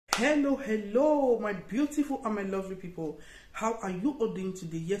Hello, my beautiful and my lovely people. How are you all doing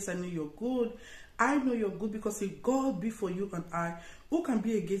today? Yes, I know you're good. I know you're good because if God be for you and I, who can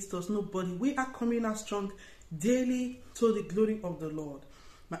be against us? Nobody. We are coming out strong daily to the glory of the Lord.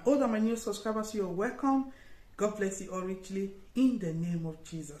 My old and my new subscribers, you're welcome. God bless you all richly in the name of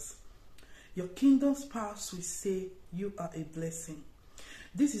Jesus. Your kingdom spouse will say you are a blessing.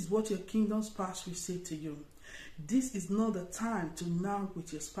 This is what your kingdom spouse will say to you. This is not the time to nag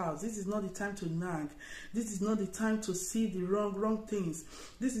with your spouse. This is not the time to nag. This is not the time to see the wrong things.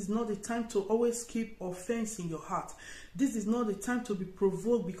 This is not the time to always keep offense in your heart. This is not the time to be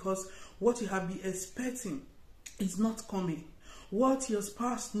provoked because what you have been expecting is not coming. What your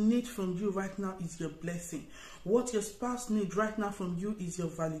spouse needs from you right now is your blessing. What your spouse needs right now from you is your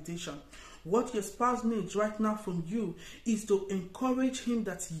validation. What your spouse needs right now from you is to encourage him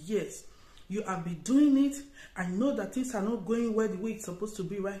that yes, you have been doing it. I know that things are not going well the way it's supposed to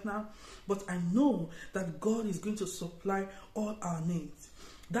be right now, but I know that God is going to supply all our needs.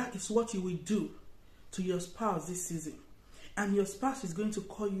 That is what you will do to your spouse this season. And your spouse is going to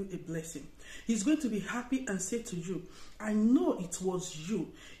call you a blessing. He's going to be happy and say to you, I know it was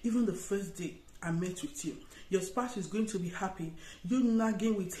you, even the first day I met with you. Your spouse is going to be happy. You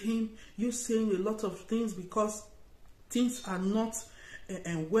nagging with him, you saying a lot of things because things are not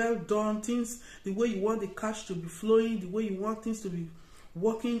and well done. Things, the way you want the cash to be flowing, the way you want things to be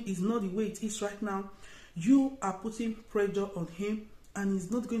working is not the way it is right now. You are putting pressure on him and he's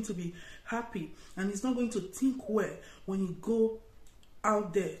not going to be happy and he's not going to think well when you go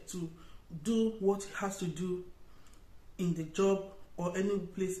out there to do what he has to do in the job or any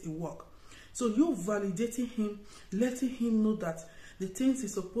place he work. So you validating him, letting him know that the things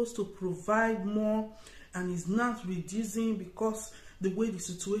he's supposed to provide more and is not reducing because the way the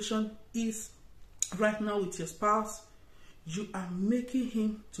situation is right now with your spouse, you are making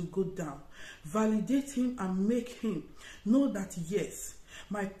him to go down. Validate him and make him know that yes,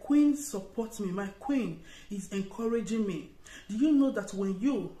 my queen supports me. My queen is encouraging me. Do you know that when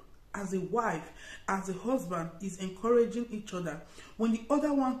you, as a wife, as a husband, is encouraging each other, when the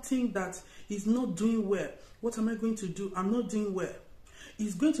other one thinks that he's not doing well, what am I going to do? I'm not doing well.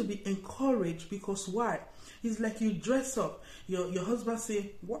 He's going to be encouraged because why? It's like you dress up. Your husband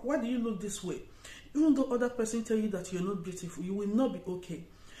say, why do you look this way? Even though other person tell you that you're not beautiful, you will not be okay.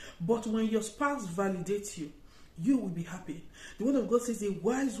 But when your spouse validates you, you will be happy. The word of God says, a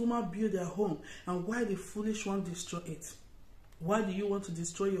wise woman build their home, and why the foolish one destroy it. Why do you want to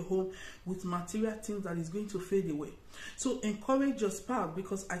destroy your home with material things that is going to fade away? So encourage your spouse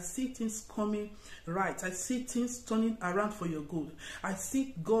because I see things coming right. I see things turning around for your good. I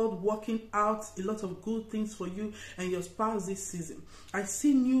see God working out a lot of good things for you and your spouse this season. I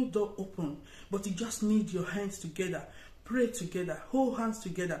see new door open, but you just need your hands together. Pray together. Hold hands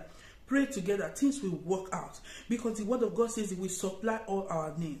together. Pray together, things will work out because the word of God says it will supply all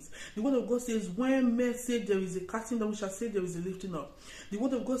our needs. The word of God says when men say there is a casting down, we shall say there is a lifting up. The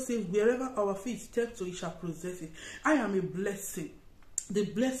word of God says wherever our feet step to, it shall possess it. I am a blessing. The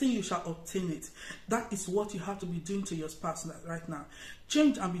blessing you shall obtain it. That is what you have to be doing to your spouse right now.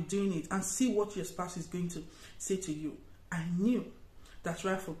 Change and be doing it and see what your spouse is going to say to you. I knew that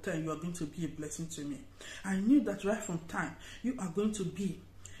right from time you are going to be a blessing to me. I knew that right from time you are going to be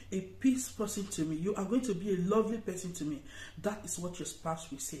a peace person to me. You are going to be a lovely person to me. That is what your spouse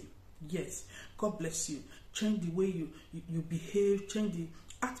will say. Yes, God bless you. Change the way you behave, change the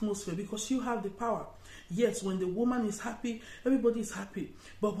atmosphere because you have the power. Yes, when the woman is happy, everybody is happy.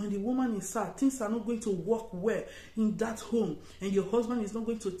 But when the woman is sad, things are not going to work well in that home and your husband is not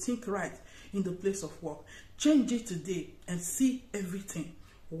going to think right in the place of work. Change it today and see everything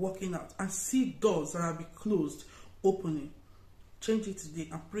working out and see doors that have been closed opening. Change it today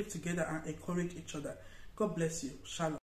and pray together and encourage each other. God bless you. Shalom.